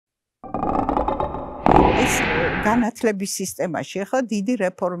განათლების სისტემაში ახლა დიდი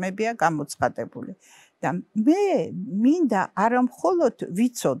რეფორმებია გამოცხადებული. და მე მინდა არა მხოლოდ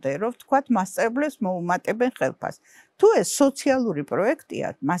ვიცოდე, რომ თქვათ მასწავლებლებს მოუმატებენ ხელფას. თუ ეს სოციალური პროექტია,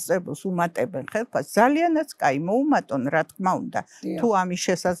 მასწავლებლებს უმატებენ ხელფას, ძალიანაც კაი, მოუმატონ, რა თქმა უნდა. თუ ამის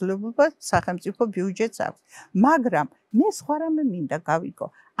შესაძლებლობა სახელმწიფო ბიუჯეტს აქვს. მაგრამ მე სხვა რამე მინდა გავიგო.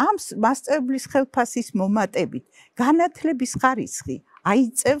 ამ მასწავლებლის ხელფასის მომატებით განათლების ხარისხი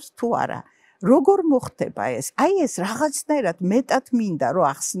აიწევს თუ არა. როგორ მოხდება ეს? აი ეს რაღაცნაირად მეტად მინდა რომ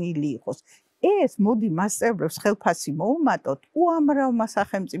ახსნილი იყოს. ეს მოდი მასწავლებლებს ხელფასი მოუმატოთ, უამრავმა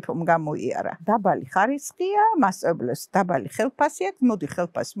სახელმწიფომ გამოიარა. დაბალი ხარისხია, მასწავლებლებს დაბალი ხელფასი აქვს, მოდი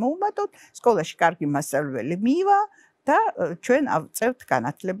ხელფასი მოუმატოთ, სკოლაში კარგი მასწავლებელი მივა და ჩვენ ავწევთ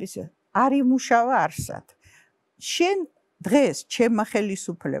განათლების. არ იმუშავა არსად. შენ დღეს ჩემმა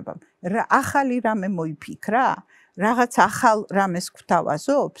ხელისუფლებამ ახალი რამე მოიფიქრა, რაღაც ახალ რამეს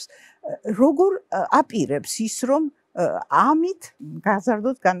გვთავაზობს, როგორ აპირებს ის რომ ამით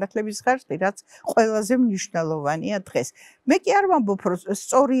გაზარდოს განათლების ხარისხი, რაც ყველაზე მნიშვნელოვანია დღეს. მე კი არ ვამბობ, რომ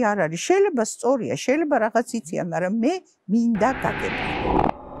სწორი არ არის, შეიძლება სწორია, შეიძლება რაღაც იციან, მაგრამ მე მინდა გაგება.